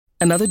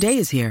Another day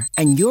is here,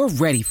 and you're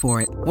ready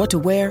for it. What to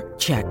wear?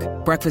 Check.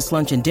 Breakfast,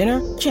 lunch, and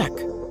dinner? Check.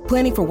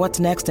 Planning for what's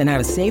next and how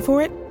to save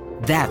for it?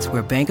 That's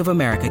where Bank of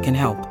America can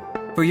help.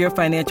 For your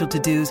financial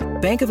to-dos,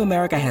 Bank of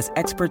America has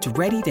experts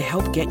ready to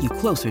help get you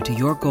closer to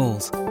your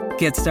goals.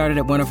 Get started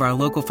at one of our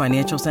local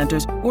financial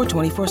centers or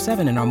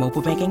 24/7 in our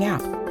mobile banking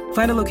app.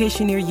 Find a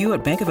location near you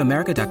at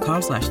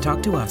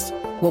bankofamerica.com/talktous.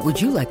 What would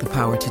you like the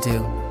power to do?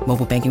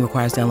 Mobile banking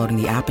requires downloading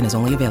the app and is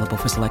only available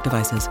for select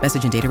devices.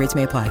 Message and data rates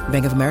may apply.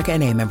 Bank of America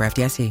N.A., member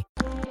FDIC.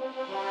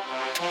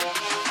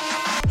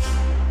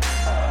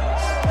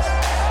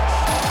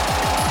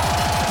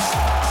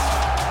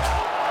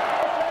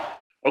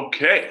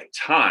 Okay,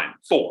 time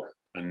for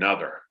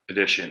another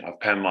edition of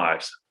Penn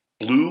Live's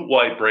Blue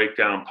White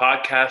Breakdown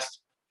podcast.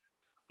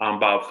 I'm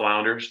Bob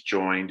Flounders,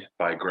 joined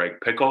by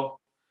Greg Pickle.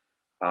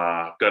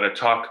 Going to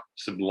talk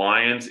some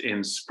Lions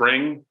in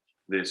spring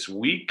this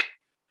week.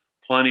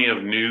 Plenty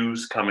of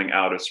news coming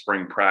out of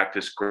spring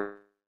practice,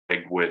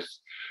 Greg, with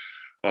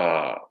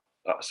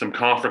some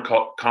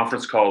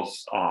conference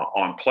calls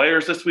on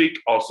players this week.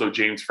 Also,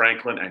 James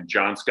Franklin and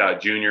John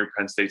Scott Jr.,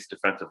 Penn State's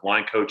defensive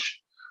line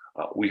coach.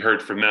 We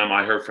heard from them.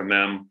 I heard from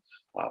them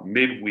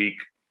midweek.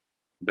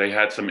 They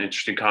had some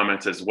interesting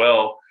comments as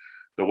well.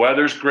 The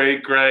weather's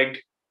great, Greg.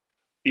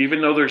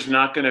 Even though there's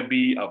not going to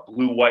be a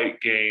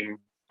blue-white game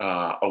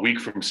a week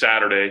from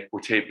Saturday, we're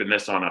taping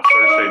this on a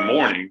Thursday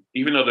morning.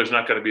 Even though there's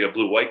not going to be a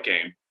blue-white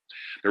game,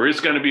 there is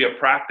going to be a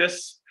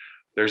practice.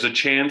 There's a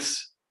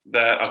chance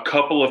that a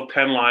couple of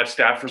Penn Live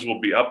staffers will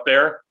be up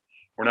there.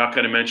 We're not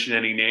going to mention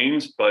any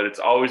names, but it's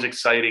always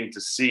exciting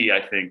to see, I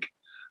think,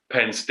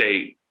 Penn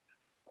State.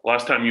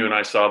 Last time you and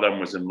I saw them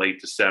was in late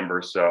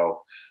December,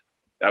 so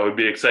that would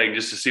be exciting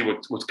just to see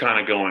what's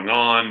kind of going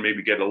on,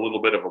 maybe get a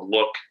little bit of a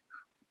look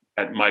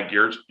at Mike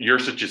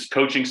Yurcich's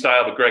coaching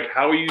style. But Greg,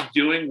 how are you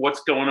doing?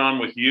 What's going on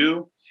with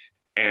you?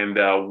 And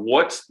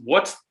what's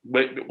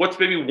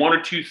maybe one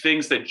or two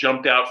things that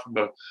jumped out from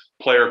the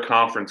player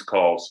conference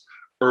calls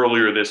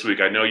earlier this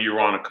week? I know you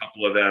were on a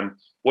couple of them.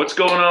 What's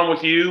going on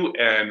with you,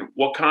 and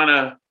what kind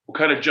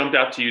of jumped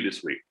out to you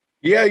this week?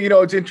 Yeah,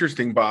 it's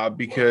interesting, Bob,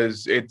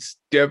 because it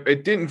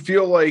didn't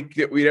feel like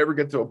that we'd ever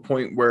get to a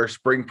point where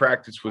spring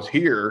practice was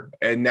here.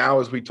 And now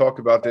as we talk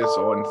about this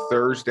on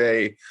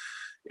Thursday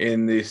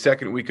in the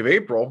second week of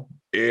April,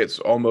 it's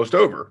almost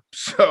over.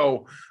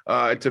 So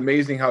it's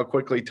amazing how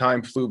quickly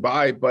time flew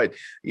by. But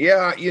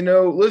yeah,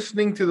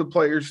 listening to the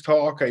players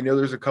talk, I know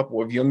there's a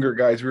couple of younger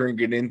guys we're going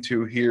to get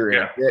into here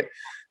in a bit.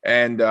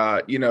 And,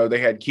 they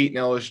had Keaton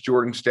Ellis,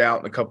 Jordan Stout,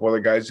 and a couple other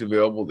guys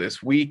available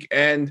this week.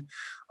 And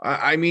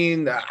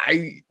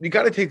you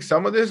got to take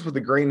some of this with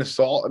a grain of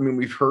salt. I mean,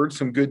 we've heard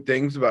some good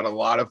things about a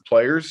lot of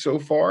players so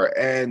far,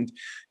 and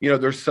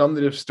there's some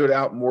that have stood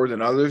out more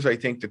than others. I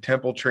think the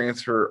Temple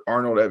transfer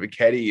Arnold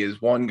Ebiketie is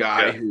one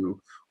guy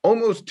who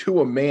almost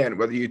to a man,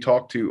 whether you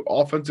talk to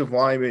offensive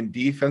linemen,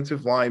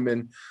 defensive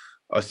linemen,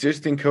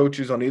 assistant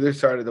coaches on either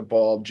side of the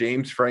ball,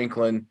 James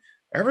Franklin,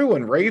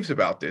 everyone raves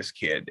about this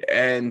kid.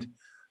 And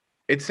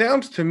it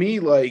sounds to me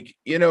like,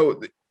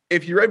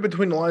 if you read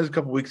between the lines a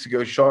couple weeks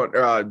ago,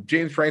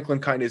 James Franklin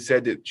kind of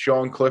said that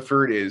Sean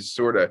Clifford is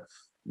sort of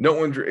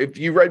if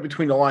you read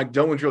between the lines,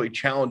 no one's really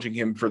challenging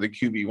him for the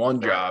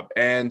QB1 job.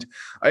 And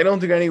I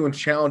don't think anyone's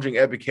challenging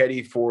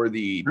Ebiketie for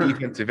the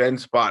defensive end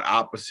spot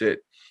opposite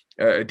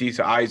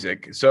Adisa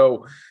Isaac.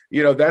 So,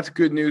 that's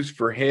good news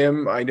for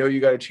him. I know you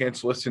got a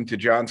chance to listen to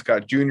John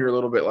Scott Jr. a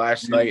little bit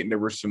last night, and there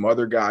were some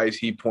other guys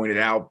he pointed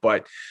out.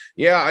 But,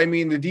 yeah, I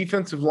mean, the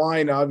defensive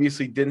line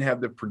obviously didn't have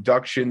the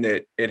production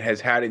that it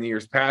has had in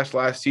years past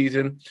last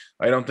season.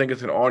 I don't think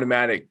it's an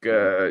automatic,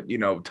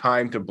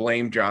 time to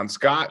blame John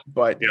Scott.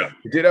 But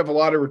it did have a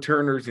lot of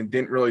returners and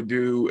didn't really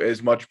do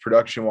as much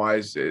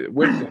production-wise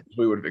with as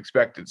we would have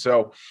expected.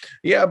 So,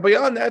 yeah,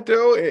 beyond that,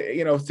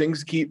 though,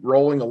 things keep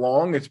rolling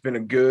along. It's been a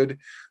good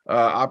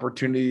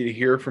opportunity to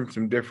hear from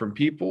some different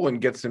people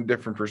and get some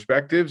different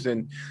perspectives.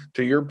 And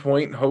to your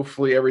point,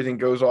 hopefully everything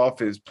goes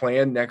off as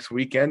planned next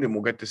weekend and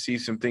we'll get to see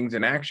some things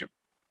in action.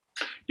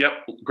 Yep.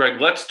 Greg,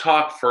 let's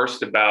talk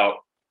first about,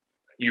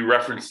 you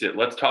referenced it.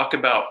 Let's talk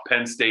about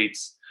Penn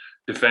State's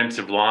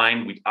defensive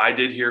line. I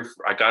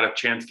got a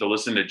chance to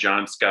listen to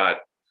John Scott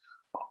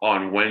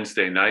on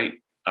Wednesday night,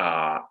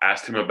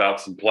 asked him about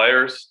some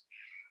players.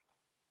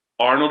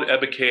 Arnold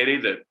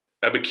Ebiketie,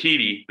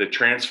 the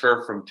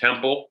transfer from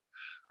Temple,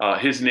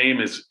 his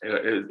name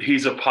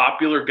he's a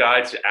popular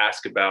guy to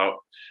ask about.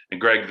 And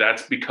Greg,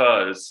 that's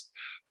because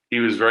he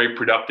was very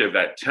productive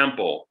at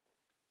Temple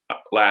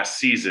last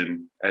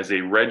season as a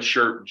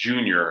redshirt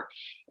junior.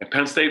 And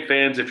Penn State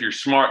fans, if you're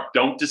smart,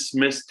 don't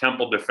dismiss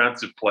Temple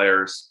defensive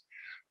players.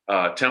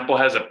 Temple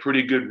has a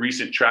pretty good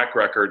recent track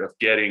record of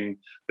getting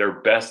their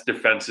best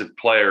defensive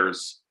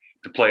players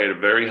to play at a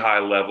very high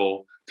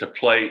level, to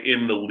play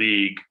in the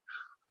league.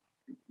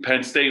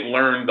 Penn State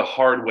learned the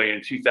hard way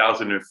in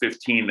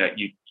 2015 that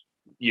you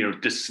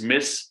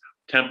dismiss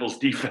Temple's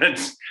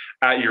defense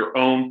at your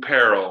own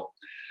peril.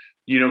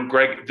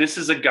 Greg, this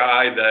is a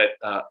guy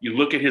that you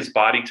look at his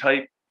body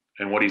type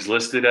and what he's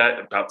listed at,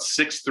 about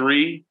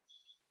 6'3",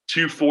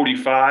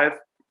 245.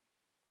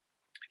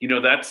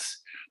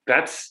 that's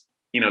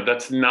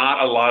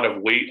not a lot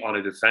of weight on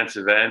a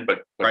defensive end,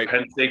 but Right.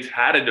 Penn State's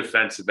had a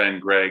defensive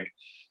end, Greg,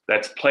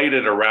 that's played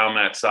it around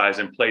that size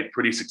and played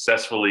pretty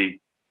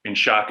successfully in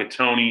Shaka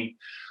Toney.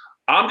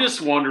 I'm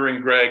just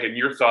wondering, Greg, and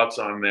your thoughts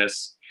on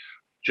this.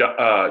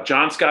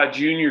 John Scott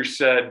Jr.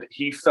 said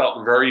he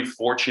felt very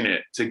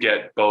fortunate to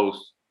get both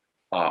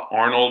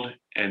Arnold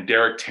and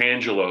Derek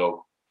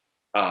Tangelo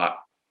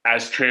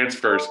as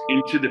transfers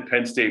into the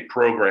Penn State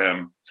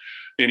program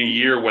in a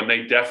year when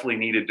they definitely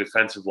needed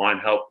defensive line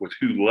help with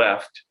who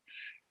left.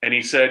 And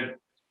he said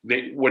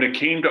when it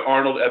came to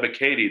Arnold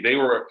Ebiketie,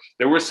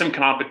 there was some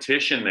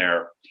competition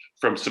there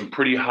from some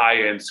pretty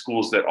high-end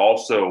schools that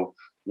also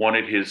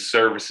wanted his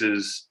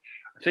services.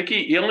 I think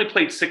he only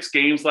played 6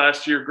 games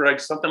last year, Greg,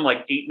 something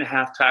like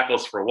 8.5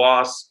 tackles for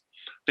loss.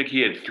 I think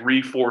he had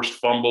 3 forced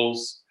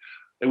fumbles.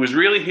 It was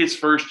really his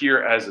first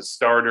year as a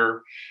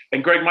starter.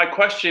 And Greg, my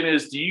question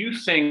is, do you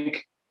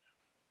think,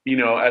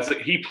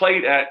 he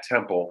played at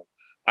Temple.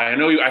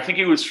 I think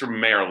he was from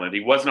Maryland. He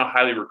wasn't a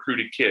highly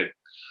recruited kid,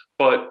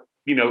 but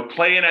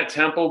playing at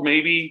Temple,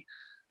 maybe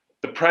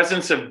the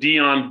presence of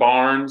Deion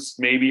Barnes,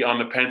 maybe on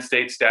the Penn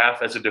State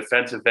staff as a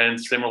defensive end,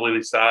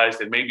 similarly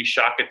sized, and maybe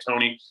Shaka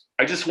Toney.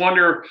 I just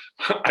wonder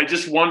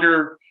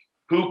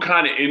who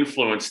kind of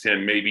influenced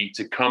him maybe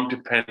to come to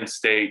Penn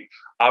State.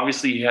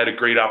 Obviously, he had a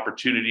great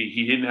opportunity.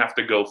 He didn't have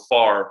to go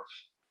far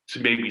to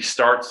maybe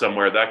start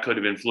somewhere. That could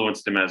have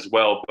influenced him as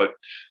well. But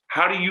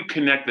how do you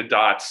connect the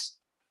dots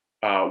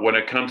when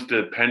it comes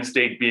to Penn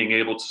State being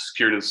able to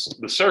secure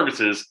the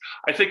services?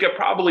 I think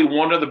probably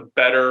one of the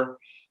better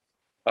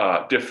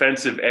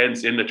defensive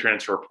ends in the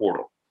transfer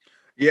portal.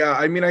 Yeah,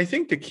 I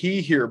think the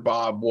key here,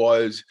 Bob,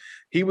 was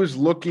he was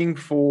looking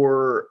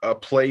for a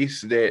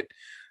place that,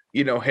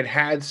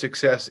 had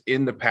success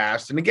in the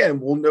past. And again,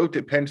 we'll note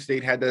that Penn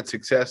State had that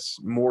success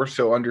more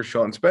so under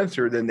Sean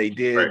Spencer than they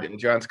did in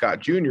John Scott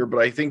Jr. But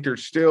I think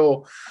there's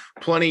still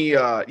plenty,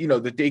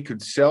 that they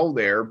could sell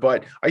there.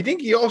 But I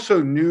think he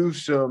also knew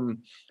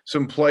some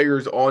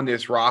players on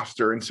this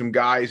roster and some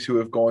guys who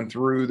have gone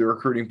through the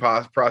recruiting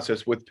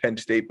process with Penn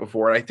State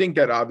before. And I think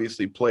that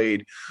obviously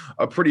played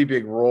a pretty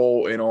big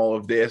role in all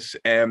of this.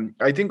 And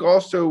I think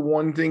also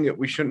one thing that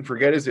we shouldn't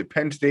forget is that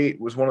Penn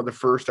State was one of the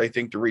first, I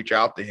think, to reach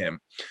out to him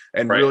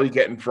and really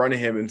get in front of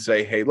him and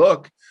say, hey,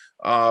 look,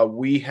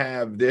 we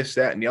have this,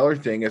 that, and the other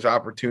thing as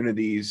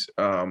opportunities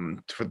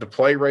to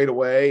play right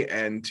away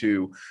and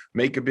to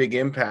make a big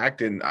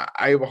impact. And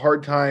I have a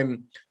hard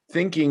time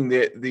thinking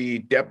that the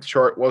depth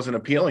chart wasn't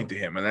appealing to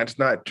him. And that's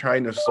not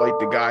trying to slight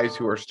the guys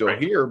who are still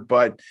here,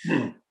 but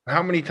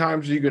how many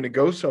times are you going to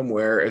go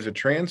somewhere as a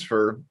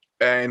transfer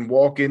and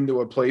walk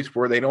into a place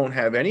where they don't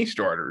have any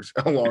starters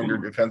along their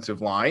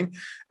defensive line?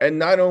 And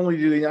not only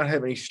do they not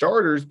have any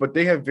starters, but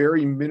they have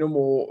very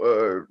minimal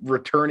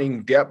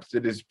returning depth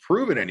that has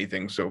proven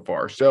anything so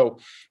far. So,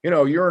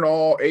 you're an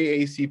all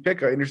AAC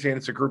pick. I understand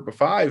it's a group of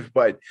 5,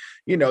 but,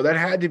 that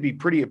had to be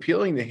pretty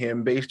appealing to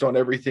him based on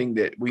everything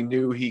that we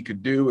knew he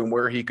could do and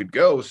where he could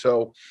go.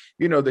 So,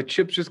 the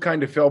chips just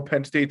kind of fell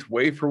Penn State's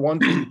way for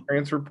once in the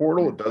transfer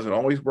portal. It doesn't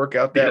always work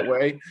out that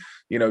way.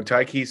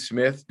 Tyke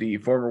Smith, the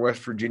former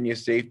West Virginia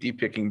safety,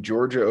 picking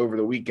Georgia over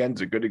the weekend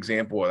is a good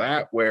example of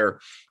that, where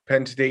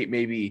Penn State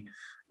maybe,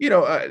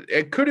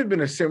 it could have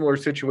been a similar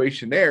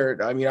situation there.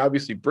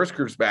 Obviously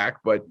Brisker's back,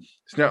 but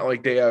it's not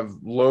like they have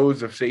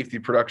loads of safety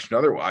production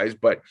otherwise.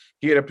 But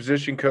he had a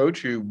position coach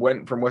who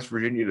went from West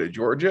Virginia to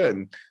Georgia,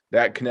 and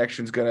that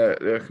connection's going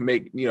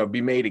to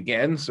be made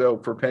again. So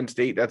for Penn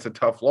State, that's a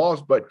tough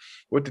loss. But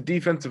with the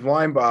defensive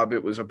line, Bob,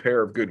 it was a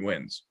pair of good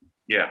wins.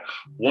 Yeah.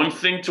 One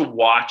thing to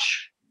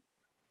watch.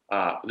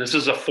 This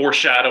is a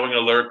foreshadowing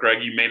alert,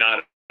 Greg. You may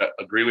not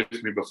agree with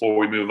me before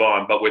we move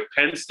on, but with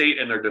Penn State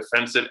and their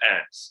defensive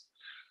ends,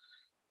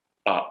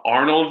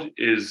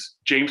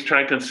 James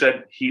Franklin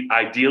said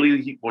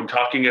when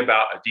talking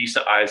about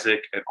Adisa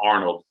Isaac and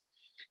Arnold,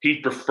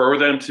 he'd prefer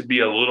them to be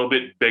a little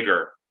bit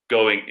bigger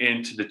going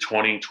into the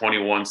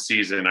 2021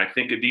 season. I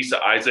think Adisa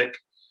Isaac,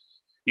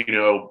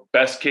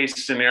 best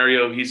case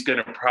scenario, he's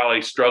going to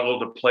probably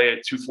struggle to play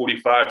at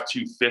 245,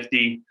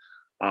 250.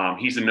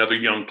 He's another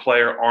young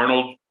player.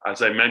 Arnold,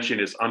 as I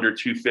mentioned, is under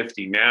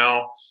 250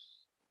 now.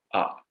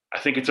 I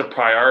think it's a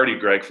priority,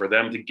 Greg, for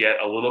them to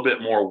get a little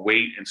bit more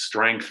weight and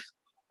strength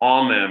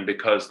on them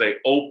because they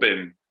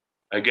open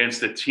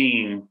against a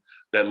team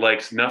that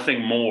likes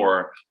nothing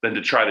more than to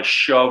try to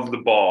shove the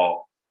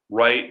ball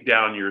right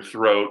down your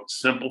throat,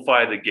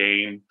 simplify the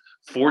game,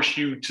 force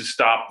you to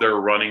stop their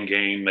running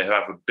game. They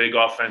have a big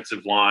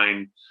offensive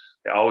line.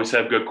 They always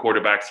have good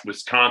quarterbacks.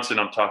 Wisconsin,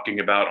 I'm talking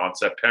about on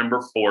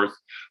September 4th.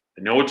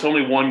 I know it's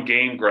only one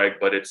game, Greg,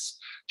 but it's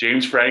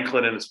James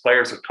Franklin and his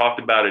players have talked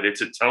about it.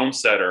 It's a tone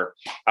setter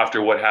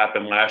after what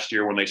happened last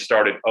year when they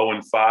started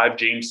 0-5.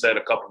 James said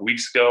a couple of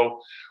weeks ago,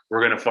 we're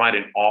going to find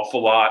an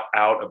awful lot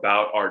out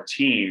about our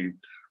team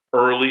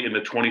early in the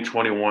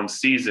 2021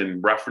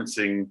 season,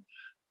 referencing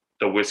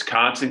the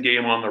Wisconsin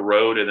game on the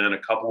road. And then a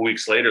couple of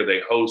weeks later,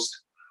 they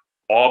host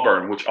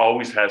Auburn, which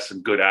always has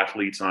some good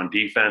athletes on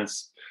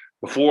defense.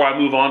 Before I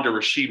move on to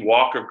Rasheed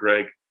Walker,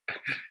 Greg,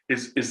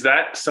 is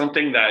that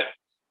something that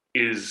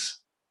is,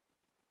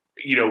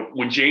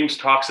 when James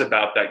talks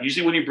about that,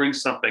 usually when he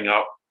brings something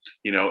up,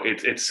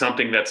 it's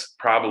something that's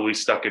probably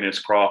stuck in his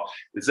craw.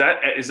 Is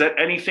that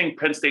anything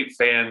Penn State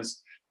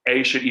fans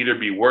should either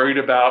be worried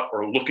about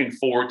or looking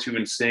forward to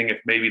and seeing if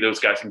maybe those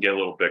guys can get a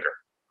little bigger?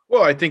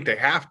 Well, I think they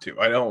have to.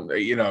 I don't,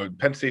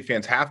 Penn State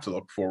fans have to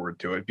look forward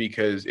to it,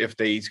 because if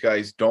these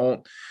guys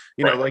don't,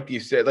 Right. like you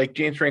said, like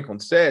James Franklin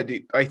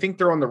said, I think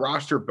they're on the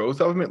roster,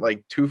 both of them, at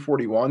like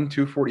 241,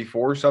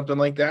 244, something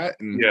like that.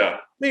 And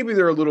Yeah. maybe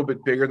they're a little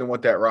bit bigger than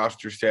what that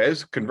roster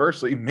says.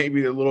 Conversely, maybe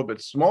they're a little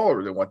bit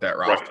smaller than what that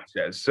roster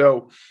says.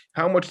 So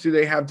how much do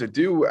they have to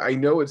do? I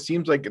know it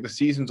seems like the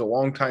season's a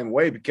long time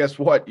away, but guess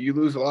what? You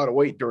lose a lot of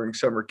weight during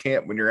summer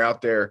camp when you're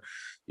out there,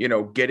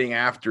 getting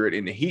after it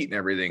in the heat and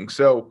everything.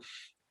 So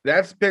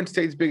that's Penn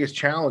State's biggest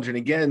challenge. And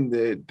again,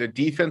 the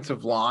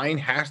defensive line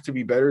has to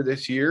be better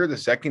this year. The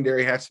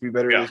secondary has to be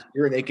better this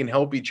year, and they can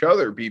help each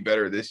other be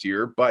better this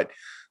year. But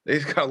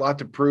they've got a lot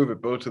to prove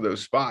at both of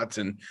those spots.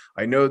 And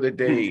I know that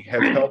they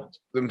have helped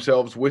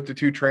themselves with the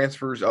 2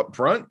 transfers up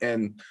front,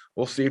 and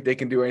we'll see if they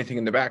can do anything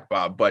in the back,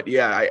 Bob. But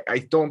yeah, I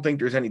don't think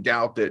there's any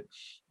doubt that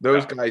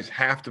those guys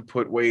have to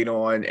put weight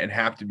on and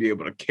have to be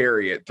able to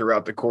carry it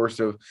throughout the course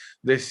of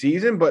this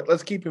season. But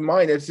let's keep in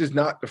mind, this is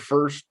not the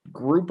first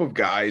group of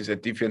guys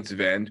at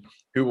defensive end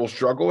who will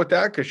struggle with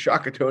that, because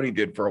Shaka Toney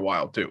did for a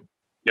while too.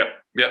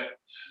 Yep.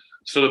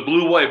 So the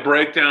blue-white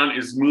breakdown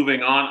is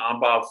moving on.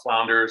 I'm Bob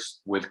Flounders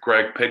with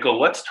Greg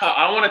Pickle. Let's talk.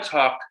 I want to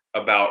talk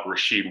about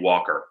Rasheed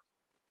Walker.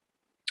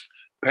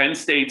 Penn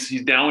State's,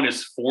 he's now in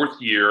his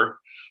 4th year,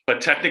 but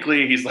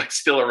technically he's like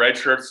still a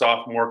redshirt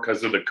sophomore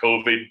because of the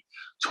COVID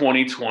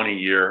 2020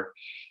 year.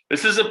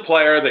 This is a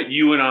player that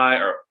you and I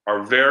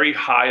are very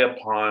high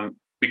upon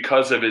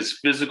because of his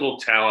physical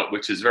talent,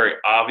 which is very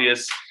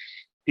obvious.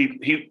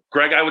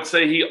 Greg, I would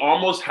say he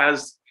almost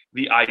has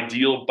the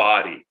ideal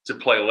body to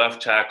play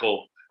left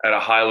tackle at a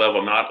high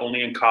level, not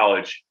only in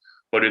college,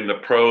 but in the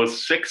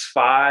pros.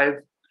 6'5",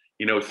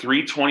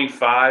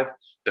 325,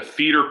 the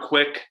feet are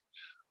quick.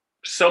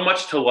 So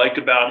much to like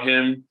about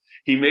him.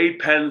 He made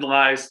Penn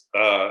Live's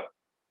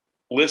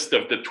list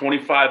of the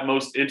 25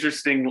 most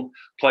interesting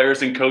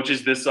players and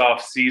coaches this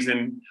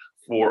offseason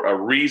for a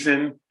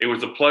reason. It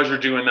was a pleasure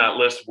doing that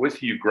list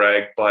with you,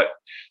 Greg. But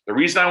the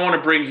reason I want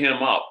to bring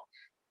him up,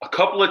 a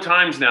couple of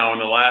times now in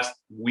the last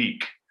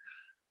week,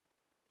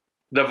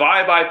 the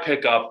vibe I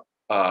pick up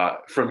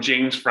from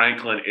James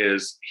Franklin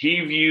is he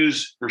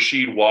views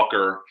Rasheed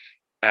Walker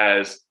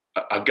as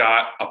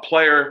a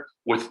player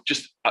with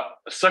just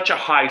such a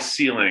high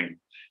ceiling,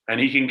 and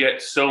he can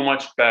get so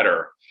much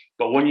better.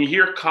 But when you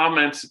hear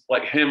comments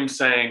like James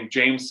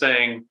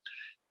saying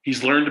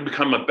he's learned to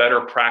become a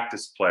better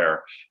practice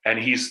player, and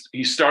he's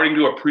starting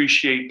to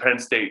appreciate Penn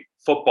State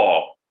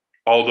football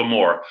all the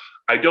more.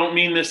 I don't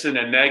mean this in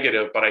a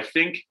negative, but I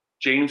think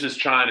James is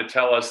trying to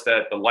tell us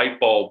that the light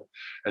bulb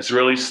has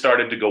really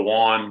started to go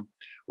on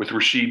with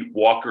Rasheed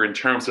Walker in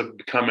terms of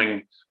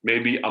becoming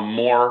maybe a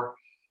more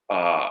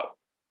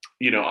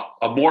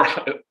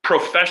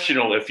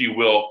professional, if you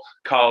will,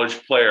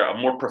 college player, a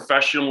more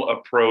professional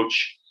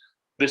approach.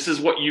 This is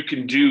what you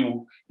can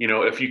do,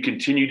 if you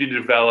continue to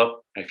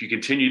develop, if you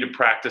continue to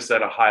practice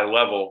at a high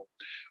level.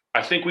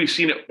 I think we've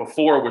seen it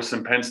before with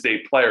some Penn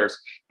State players.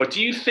 But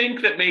do you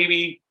think that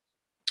maybe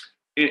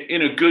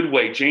in a good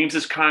way, James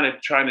is kind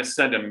of trying to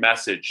send a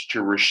message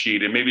to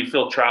Rasheed, and maybe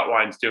Phil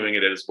Trautwein's doing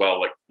it as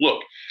well? Like,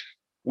 look,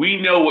 we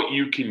know what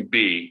you can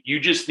be. You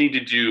just need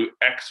to do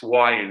X,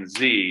 Y, and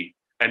Z.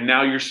 And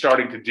now you're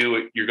starting to do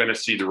it. You're going to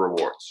see the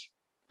rewards.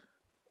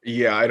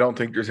 Yeah, I don't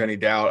think there's any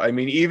doubt. I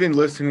mean, even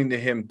listening to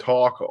him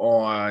talk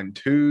on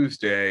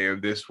Tuesday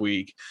of this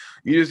week,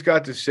 you just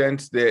got the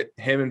sense that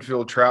him and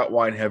Phil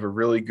Trautwein have a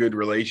really good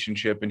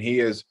relationship, and he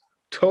has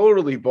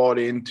totally bought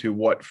into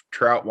what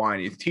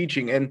Trautwein is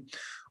teaching. And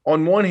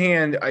on one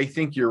hand, I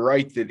think you're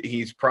right that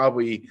he's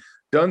probably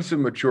done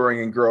some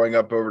maturing and growing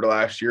up over the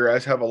last year,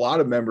 as have a lot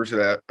of members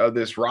of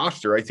this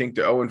roster. I think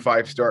the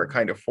 0-5 start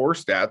kind of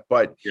forced that,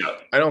 but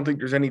I don't think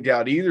there's any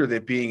doubt either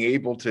that being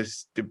able to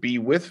be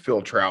with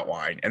Phil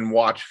Trautwein and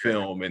watch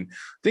film. And I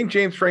think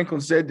James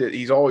Franklin said that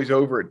he's always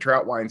over at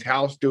Trautwein's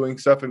house doing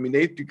stuff. I mean,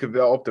 they've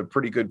developed a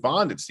pretty good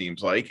bond, it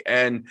seems like.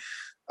 And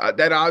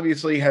that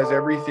obviously has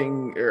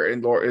everything,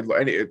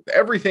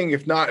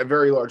 if not a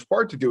very large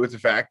part, to do with the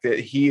fact that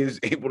he is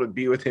able to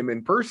be with him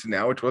in person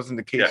now, which wasn't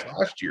the case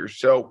last year.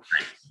 So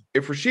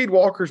if Rasheed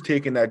Walker's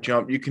taking that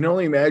jump, you can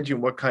only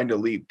imagine what kind of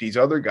leap these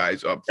other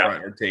guys up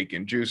front are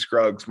taking. Juice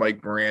Scruggs,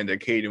 Mike Miranda,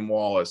 Caden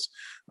Wallace,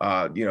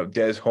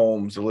 Des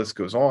Holmes, the list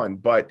goes on.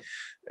 But,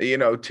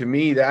 to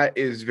me, that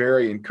is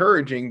very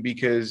encouraging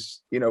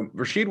because,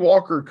 Rasheed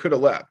Walker could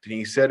have left, and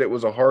he said it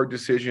was a hard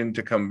decision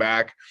to come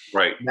back.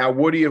 Right. Now,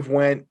 would he have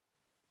went?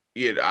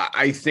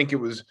 I think it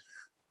was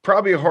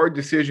probably a hard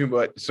decision,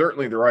 but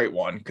certainly the right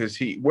one, because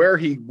where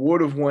he would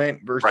have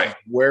went versus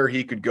where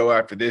he could go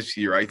after this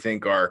year, I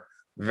think are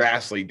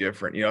vastly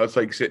different. It's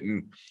like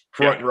sitting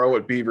front row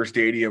at Beaver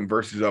Stadium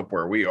versus up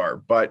where we are.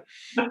 But,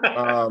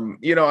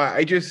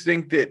 I just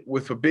think that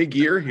with a big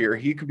year here,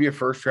 he could be a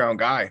first round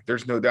guy.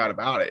 There's no doubt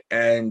about it.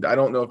 And I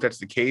don't know if that's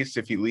the case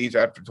if he leaves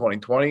after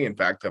 2020. In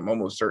fact, I'm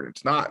almost certain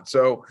it's not.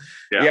 So,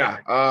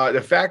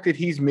 the fact that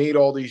he's made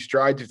all these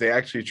strides, if they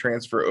actually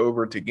transfer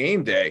over to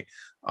game day,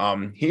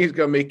 he's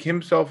going to make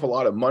himself a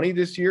lot of money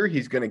this year.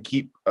 He's going to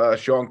keep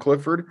Sean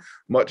Clifford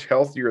much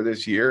healthier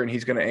this year, and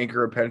he's going to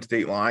anchor a Penn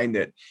State line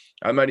that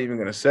I'm not even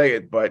going to say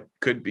it, but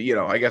could be,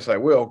 I guess I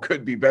will,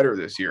 could be better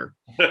this year.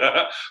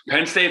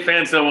 Penn State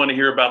fans don't want to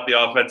hear about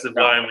the offensive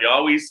line.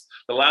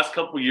 The last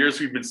couple of years,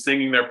 we've been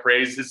singing their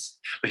praises.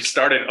 They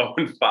started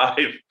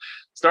 0-5.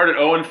 Started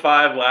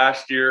 0-5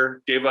 last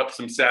year, gave up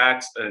some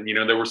sacks, and,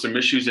 there were some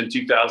issues in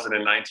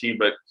 2019,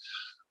 but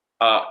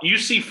you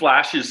see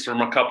flashes from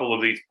a couple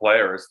of these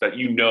players that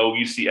you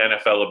see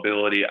NFL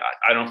ability.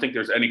 I don't think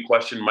there's any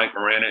question Mike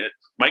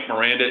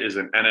Miranda is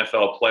an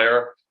NFL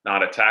player,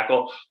 not a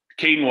tackle.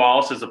 Caden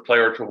Wallace is a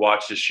player to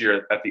watch this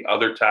year at the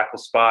other tackle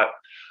spot.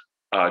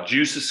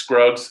 Juice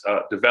Scruggs'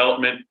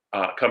 development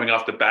coming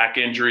off the back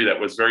injury that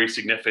was very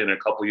significant a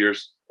couple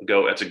years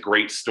ago. That's a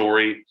great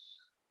story.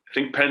 I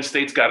think Penn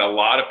State's got a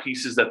lot of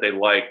pieces that they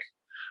like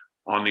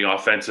on the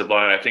offensive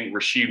line. I think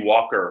Rasheed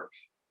Walker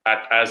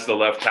as the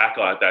left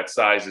tackle at that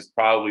size is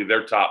probably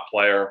their top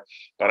player.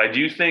 But I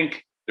do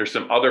think there's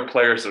some other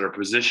players that are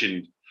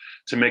positioned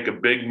to make a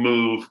big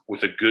move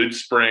with a good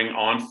spring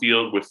on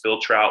field with Phil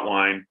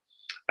Troutline.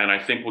 And I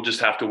think we'll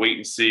just have to wait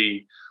and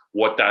see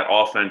what that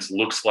offense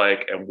looks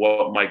like and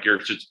what Mike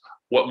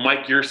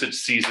Yurcich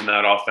sees in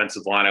that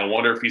offensive line. I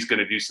wonder if he's going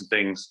to do some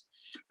things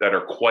that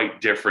are quite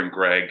different,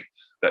 Greg,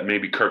 that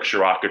maybe Kirk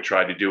Ciarrocca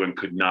tried to do and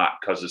could not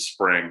because of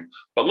spring.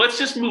 But let's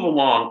just move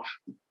along.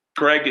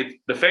 Greg,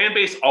 the fan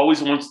base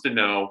always wants to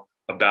know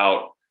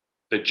about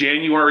the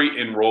January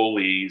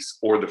enrollees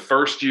or the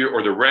first year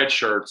or the red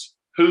shirts.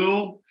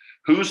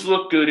 Who's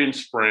looked good in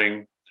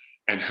spring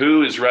and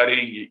who is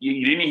ready?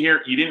 You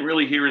didn't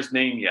really hear his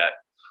name yet,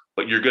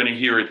 but you're going to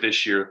hear it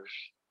this year.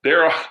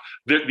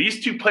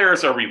 These two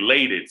players are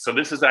related, so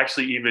this is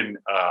actually even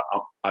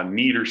a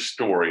neater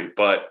story.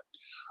 But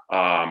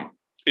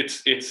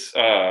it's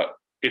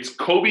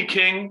Kobe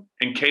King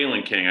and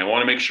Kalen King. I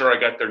want to make sure I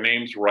got their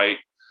names right.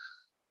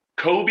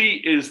 Kobe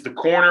is the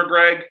corner,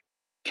 Greg.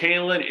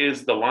 Kalen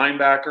is the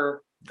linebacker.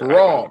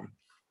 Wrong.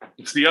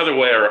 It's the other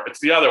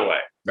way.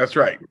 That's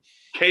right.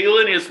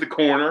 Kalen is the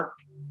corner.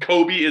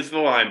 Kobe is the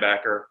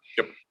linebacker.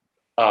 Yep.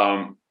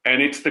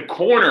 And it's the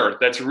corner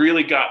that's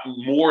really gotten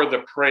more of the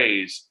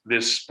praise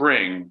this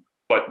spring.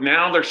 But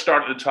now they're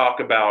starting to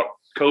talk about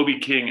Kobe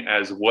King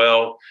as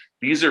well.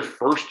 These are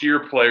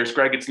first-year players.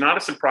 Greg, it's not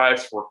a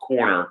surprise for a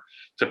corner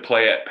to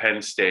play at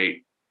Penn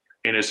State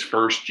in his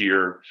first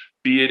year,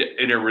 be it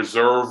in a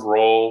reserve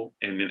role,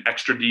 in an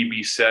extra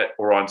DB set,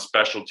 or on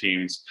special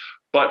teams.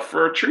 But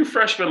for a true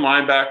freshman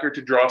linebacker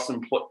to draw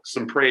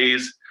some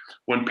praise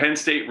when Penn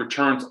State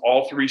returns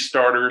all three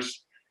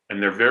starters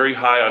and they're very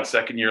high on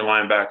second-year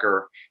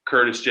linebacker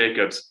Curtis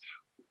Jacobs,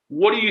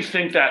 what do you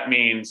think that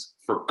means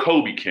for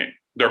Kobe King?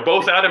 They're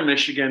both out of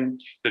Michigan,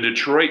 the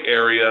Detroit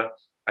area.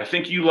 I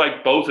think you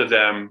like both of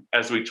them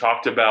as we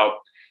talked about,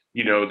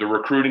 the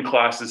recruiting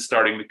classes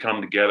starting to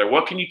come together.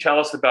 What can you tell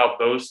us about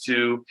those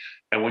two?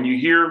 And when you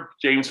hear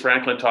James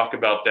Franklin talk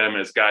about them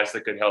as guys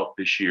that could help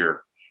this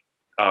year,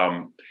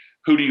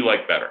 who do you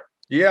like better?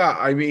 Yeah,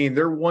 I mean,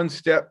 they're one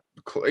step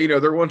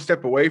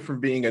away from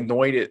being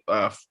anointed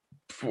 5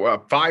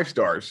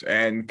 stars,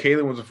 and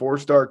Kalen was a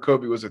 4-star,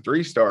 Kobe was a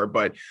 3-star.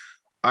 But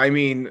I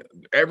mean,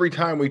 every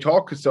time we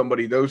talk to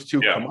somebody, those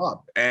two come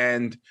up,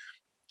 and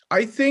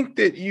I think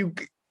that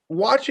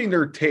watching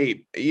their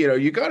tape,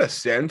 you got a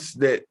sense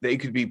that they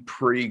could be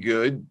pretty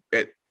good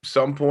at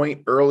some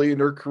point early in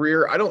their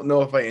career. I don't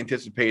know if I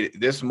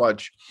anticipated this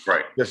much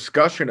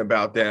discussion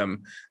about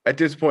them at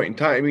this point in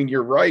time. I mean,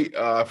 you're right.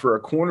 For a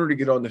corner to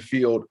get on the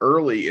field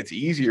early, it's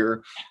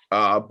easier.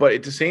 But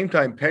at the same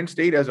time, Penn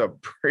State has a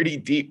pretty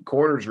deep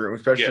corners room,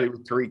 especially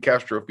with Tariq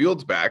Castro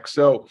Fields back.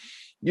 So,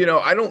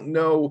 I don't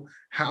know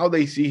how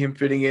they see him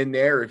fitting in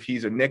there, if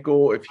he's a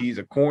nickel, if he's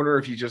a corner,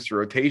 if he's just a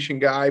rotation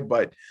guy.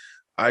 But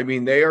I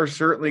mean, they are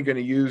certainly going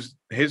to use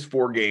his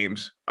 4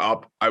 games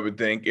up, I would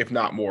think, if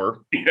not more.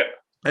 Yeah.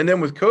 And then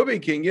with Kobe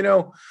King,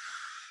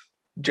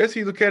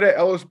 Jesse Luketa,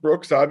 Ellis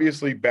Brooks,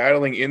 obviously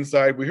battling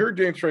inside. We heard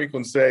James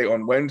Franklin say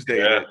on Wednesday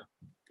that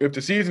if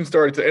the season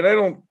started and I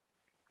don't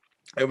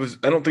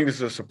think this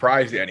is a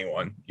surprise to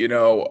anyone.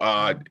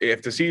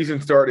 If the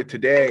season started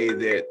today,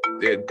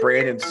 that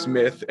Brandon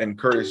Smith and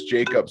Curtis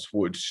Jacobs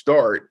would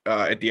start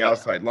at the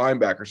outside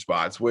linebacker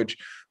spots, which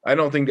I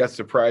don't think that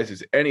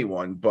surprises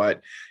anyone.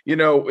 But,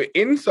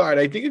 inside,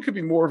 I think it could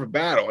be more of a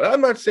battle. And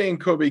I'm not saying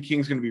Kobe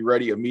King's going to be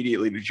ready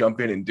immediately to jump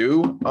in and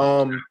do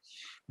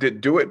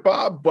it,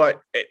 Bob.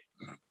 But,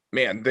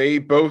 man, they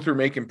both are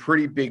making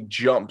pretty big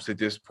jumps at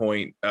this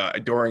point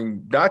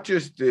during not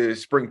just the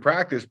spring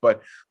practice,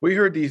 but we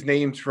heard these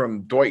names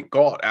from Dwight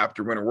Galt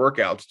after winter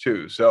workouts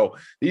too. So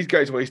these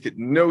guys wasted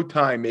no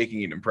time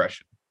making an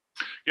impression.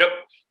 Yep.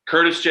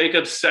 Curtis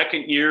Jacobs,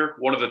 second year,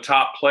 one of the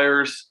top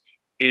players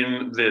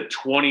in the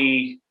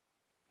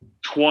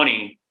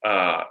 2020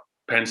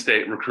 Penn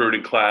State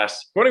recruiting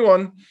class.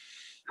 21,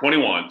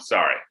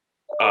 sorry.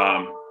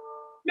 No,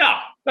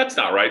 that's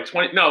not right.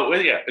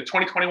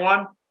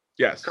 2021?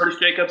 Yes. Curtis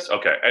Jacobs?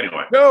 Okay,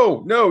 anyway.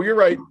 No, you're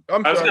right.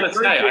 I'm sorry. I was going to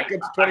say,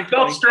 I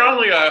felt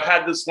strongly I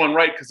had this one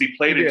right because he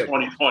played in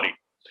 2020.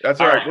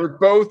 That's all right. We're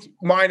both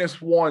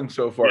 -1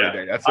 so far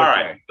today. That's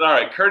okay. All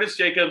right. Curtis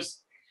Jacobs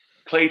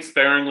played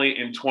sparingly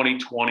in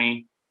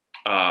 2020.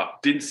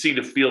 Didn't see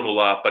the field a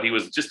lot, but he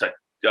was just a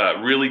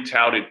really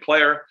touted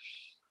player.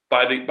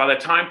 By the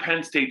time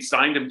Penn State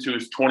signed him to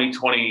his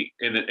 2020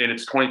 in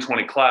its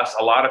 2020 class,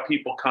 a lot of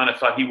people kind of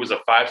thought he was a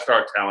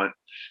 5-star talent,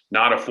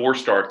 not a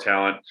 4-star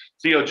talent.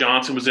 Theo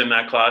Johnson was in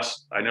that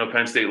class. I know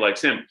Penn State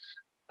likes him.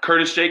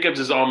 Curtis Jacobs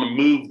is on the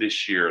move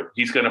this year.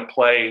 He's going to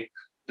play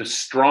the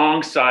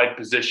strong side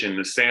position,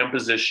 the Sam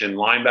position,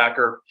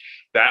 linebacker.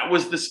 That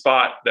was the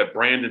spot that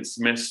Brandon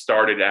Smith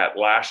started at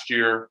last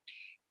year.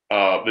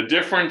 The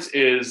difference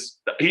is,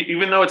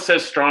 even though it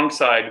says strong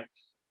side,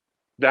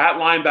 that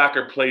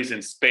linebacker plays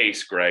in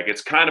space, Greg.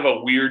 It's kind of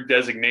a weird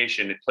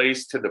designation. It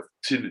plays to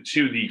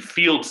the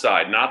field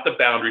side, not the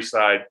boundary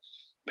side.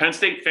 Penn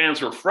State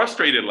fans were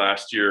frustrated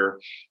last year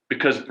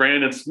because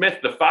Brandon Smith,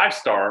 the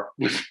 5-star,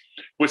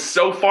 was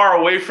so far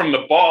away from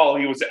the ball.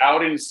 He was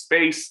out in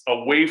space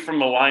away from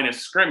the line of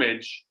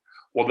scrimmage.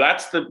 Well,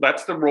 that's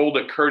the role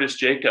that Curtis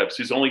Jacobs,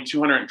 who's only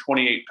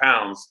 228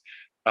 pounds,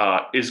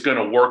 is going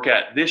to work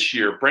at this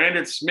year.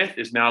 Brandon Smith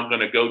is now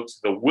going to go to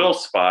the will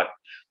spot.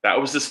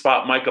 That was the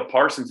spot Micah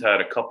Parsons had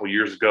a couple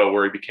years ago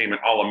where he became an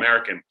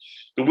All-American.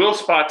 The will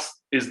spot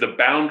is the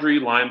boundary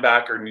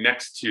linebacker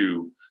next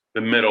to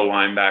the middle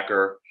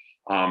linebacker.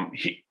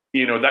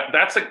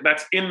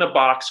 That's in the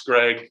box,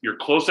 Greg. You're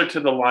closer to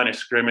the line of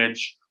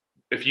scrimmage.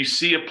 If you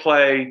see a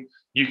play,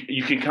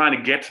 you can kind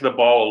of get to the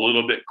ball a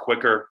little bit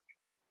quicker.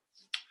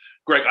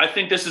 Greg, I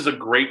think this is a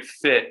great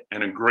fit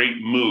and a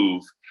great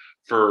move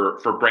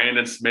for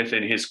Brandon Smith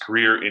in his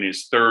career. In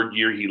his third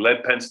year, he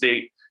led Penn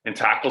State in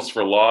tackles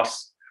for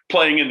loss,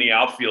 playing in the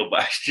outfield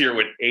last year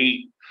with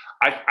 8.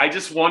 I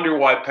just wonder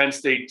why Penn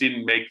State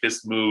didn't make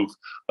this move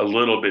a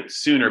little bit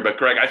sooner. But,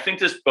 Greg, I think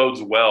this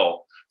bodes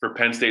well for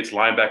Penn State's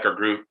linebacker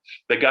group.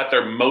 They got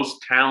their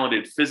most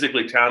talented,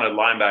 physically talented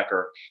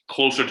linebacker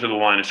closer to the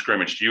line of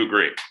scrimmage. Do you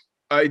agree?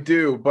 I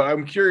do, but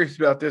I'm curious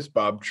about this,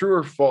 Bob. True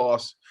or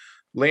false?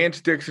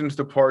 Lance Dixon's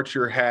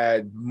departure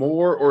had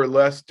more or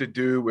less to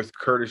do with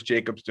Curtis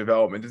Jacobs'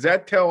 development. Does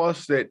that tell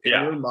us that in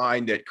your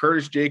mind that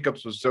Curtis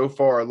Jacobs was so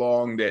far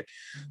along that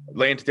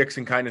Lance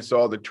Dixon kind of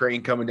saw the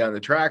train coming down the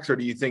tracks, or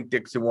do you think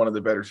Dixon wanted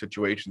the better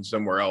situation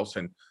somewhere else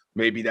and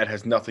maybe that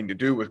has nothing to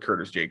do with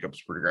Curtis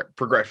Jacobs'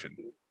 progression?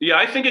 Yeah,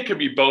 I think it could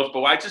be both,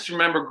 but I just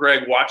remember,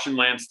 Greg, watching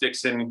Lance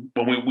Dixon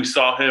when we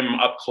saw him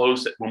up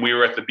close when we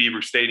were at the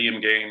Beaver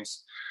Stadium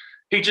games.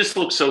 He just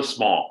looked so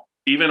small.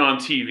 Even on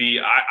TV,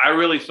 I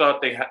really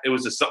thought it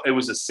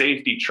was a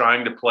safety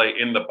trying to play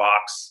in the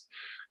box,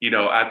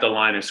 at the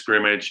line of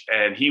scrimmage,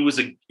 and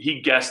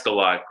he guessed a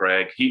lot,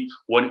 Greg.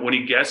 When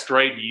he guessed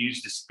right, he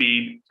used his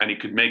speed and he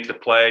could make the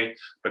play.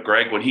 But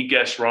Greg, when he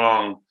guessed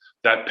wrong,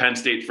 that Penn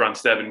State front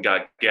seven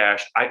got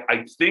gashed.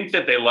 I think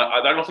that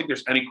I don't think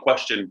there's any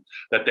question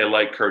that they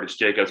like Curtis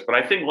Jacobs, but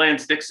I think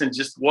Lance Dixon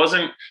just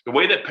wasn't the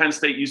way that Penn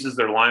State uses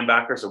their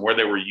linebackers and where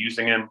they were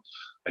using him.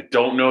 I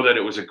don't know that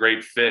it was a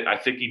great fit. I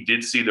think he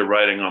did see the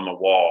writing on the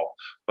wall,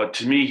 but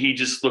to me, he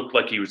just looked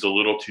like he was a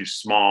little too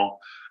small.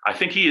 I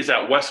think he is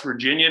at West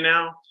Virginia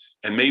now,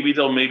 and maybe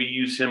they'll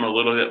use him a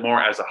little bit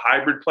more as a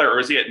hybrid player, or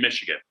is he at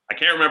Michigan? I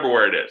can't remember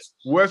where it is.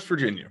 West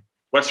Virginia.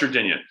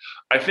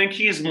 I think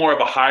he's more of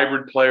a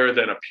hybrid player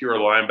than a pure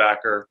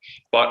linebacker,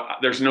 but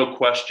there's no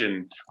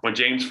question when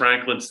James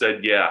Franklin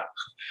said,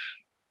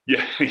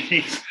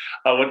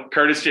 when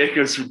Curtis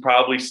Jacobs would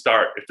probably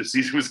start if the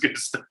season was going to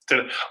start.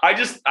 I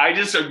just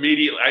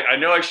immediately, I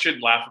know I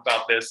shouldn't laugh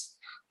about this,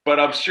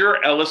 but I'm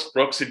sure Ellis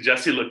Brooks and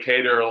Jesse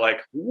Luketa are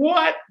like,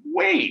 what?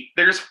 Wait,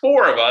 there's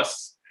 4 of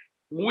us.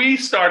 We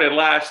started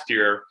last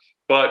year,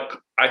 but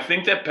I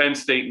think that Penn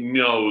State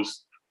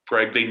knows,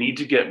 Greg, they need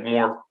to get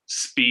more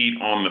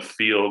speed on the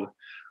field.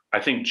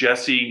 I think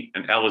Jesse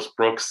and Ellis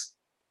Brooks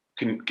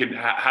can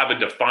have a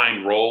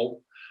defined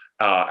role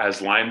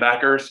as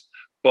linebackers.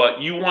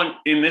 But you want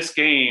in this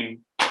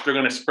game, if they're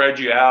going to spread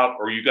you out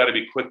or you got to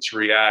be quick to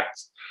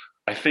react,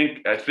 I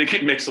think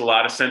it makes a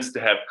lot of sense to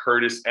have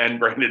Curtis and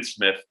Brandon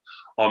Smith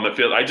on the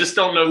field. I just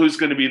don't know who's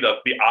going to be the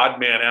odd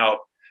man out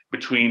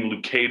between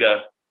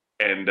Luketa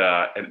and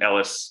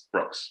Ellis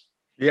Brooks.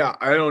 Yeah,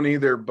 I don't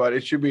either, but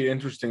it should be an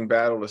interesting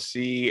battle to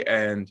see.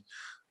 And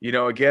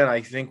again,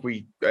 I think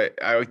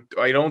I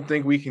don't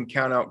think we can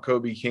count out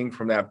Kobe King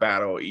from that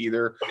battle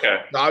either. Okay.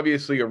 It's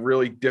obviously a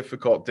really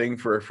difficult thing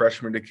for a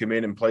freshman to come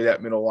in and play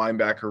that middle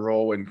linebacker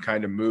role and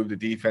kind of move the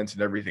defense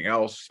and everything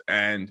else.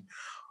 And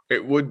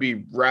it would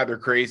be rather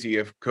crazy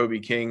if Kobe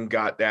King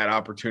got that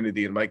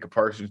opportunity and Micah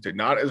Parsons did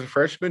not as a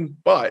freshman.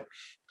 But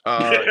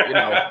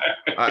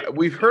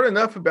we've heard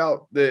enough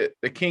about the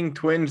King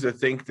twins to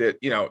think that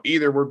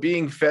either we're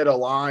being fed a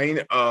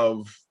line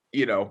of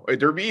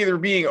they're either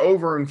being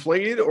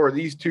overinflated or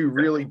these two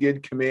really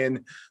did come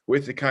in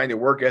with the kind of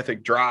work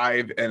ethic,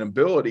 drive, and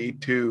ability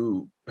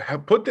to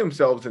put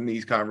themselves in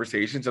these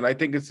conversations. And I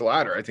think it's the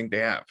latter. I think they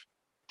have.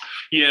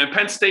 Yeah,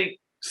 Penn State,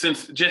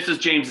 since just as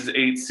James's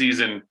 8th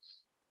season,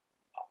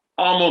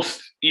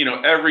 almost,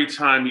 every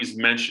time he's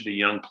mentioned a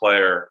young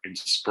player in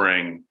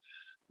spring,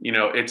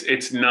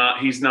 he's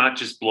not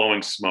just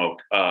blowing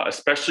smoke,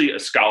 especially a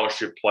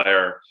scholarship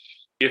player.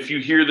 If you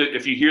hear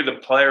the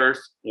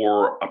players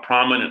or a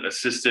prominent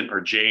assistant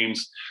or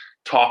James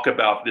talk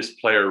about this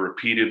player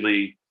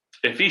repeatedly,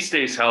 if he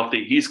stays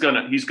healthy, he's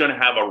gonna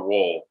have a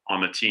role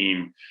on the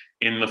team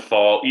in the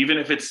fall, even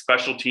if it's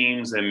special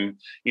teams and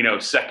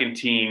second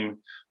team.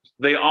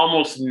 They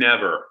almost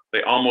never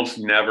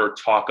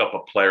talk up a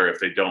player if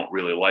they don't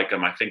really like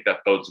him. I think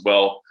that bodes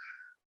well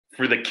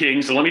for the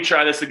Kings. So let me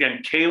try this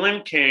again.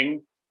 Kalen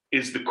King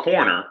is the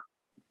corner.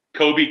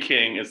 Kobe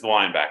King is the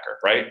linebacker,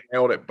 right?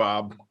 Nailed it,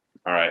 Bob.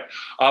 All right.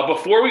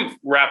 Before we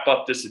wrap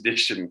up this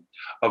edition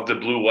of the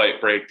Blue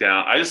White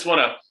Breakdown, I just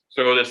want to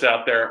throw this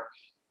out there.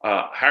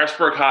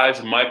 Harrisburg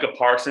High's Micah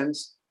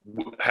Parsons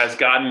has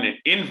gotten an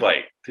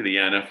invite to the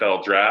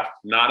NFL draft.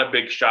 Not a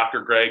big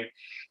shocker, Greg.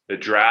 The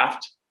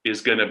draft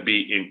is going to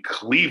be in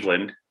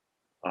Cleveland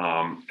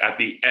at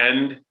the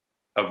end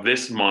of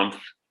this month.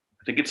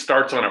 I think it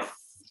starts on a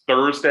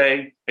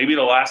Thursday, maybe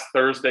the last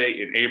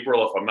Thursday in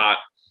April, if I'm not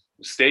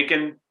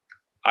mistaken.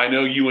 I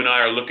know you and I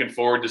are looking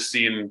forward to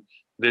seeing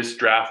this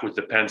draft with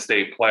the Penn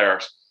State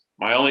players.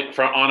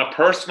 On a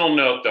personal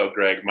note, though,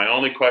 Greg, my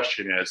only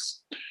question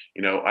is,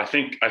 I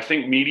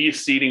think media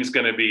seating is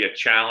going to be a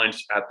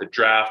challenge at the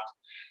draft.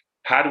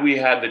 Had we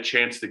had the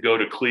chance to go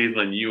to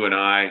Cleveland, you and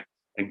I,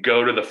 and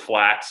go to the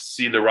Flats,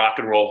 see the Rock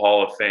and Roll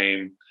Hall of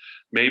Fame,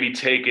 maybe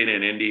take in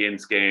an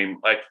Indians game,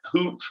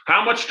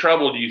 how much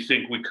trouble do you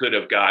think we could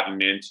have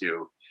gotten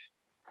into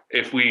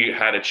if we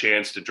had a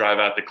chance to drive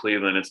out to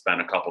Cleveland and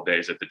spend a couple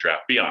days at the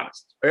draft? Be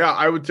honest. Yeah,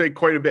 I would say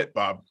quite a bit,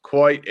 Bob.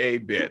 Quite a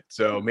bit.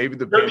 So maybe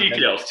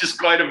details, just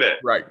quite a bit.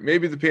 Right.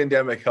 Maybe the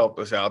pandemic helped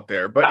us out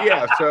there. But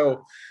yeah,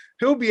 so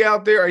he'll be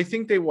out there. I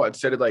think they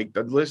said it like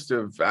the list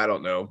of,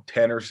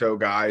 10 or so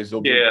guys.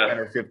 There'll be 10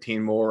 or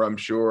 15 more, I'm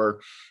sure.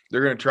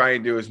 They're going to try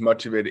and do as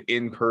much of it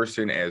in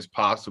person as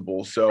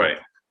possible. So right.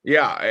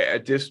 Yeah,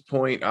 at this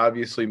point,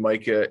 obviously,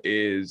 Micah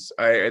is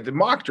the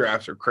mock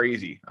drafts are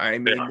crazy. I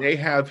mean, They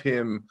have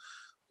him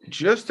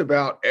just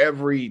about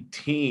every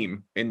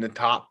team in the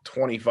top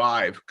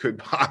 25 could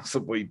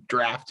possibly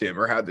draft him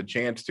or have the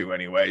chance to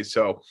anyway.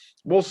 So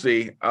we'll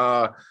see.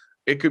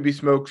 It could be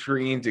smoke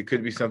screens. It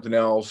could be something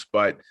else.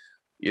 But,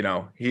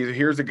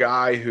 here's a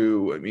guy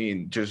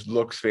who, just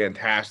looks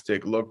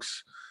fantastic,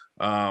 looks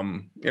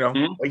like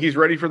he's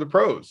ready for the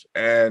pros,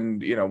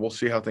 and we'll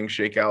see how things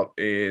shake out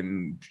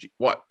in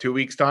 2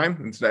 weeks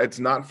time. It's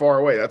not far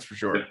away, that's for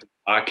sure.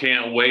 I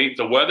can't wait.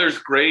 The weather's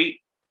great.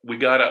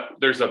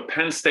 There's a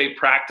Penn State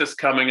practice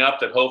coming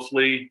up that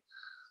hopefully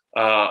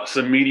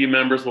some media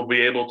members will be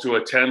able to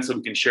attend so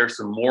we can share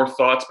some more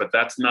thoughts, but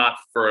that's not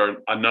for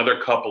another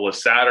couple of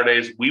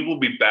Saturdays. We will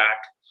be back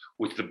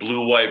with the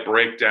Blue White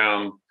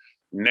Breakdown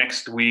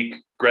next week.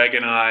 Greg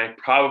and I,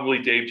 probably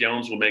Dave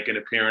Jones will make an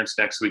appearance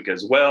next week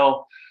as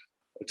well.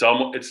 It's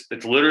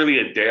literally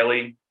a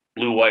daily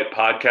Blue White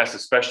podcast,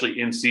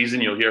 especially in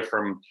season. You'll hear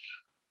from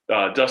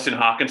Dustin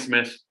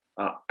Hockensmith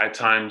at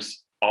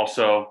times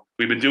also.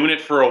 We've been doing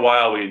it for a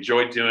while. We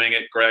enjoyed doing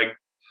it. Greg,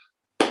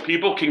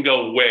 people can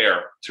go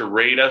where to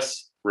rate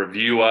us,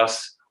 review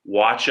us,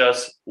 watch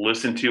us,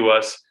 listen to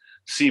us,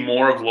 see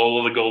more of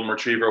Lola the Golden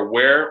Retriever?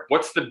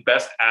 What's the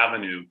best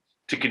avenue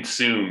to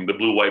consume the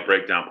Blue White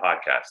Breakdown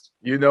podcast?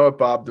 You know it,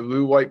 Bob. The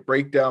Blue White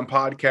Breakdown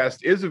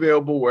podcast is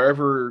available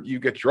wherever you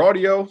get your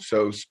audio.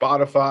 So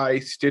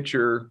Spotify,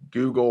 Stitcher,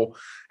 Google,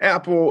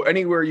 Apple,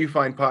 anywhere you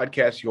find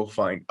podcasts, you'll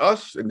find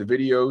us in the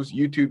videos,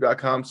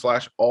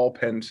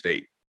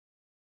 youtube.com/allpennstate.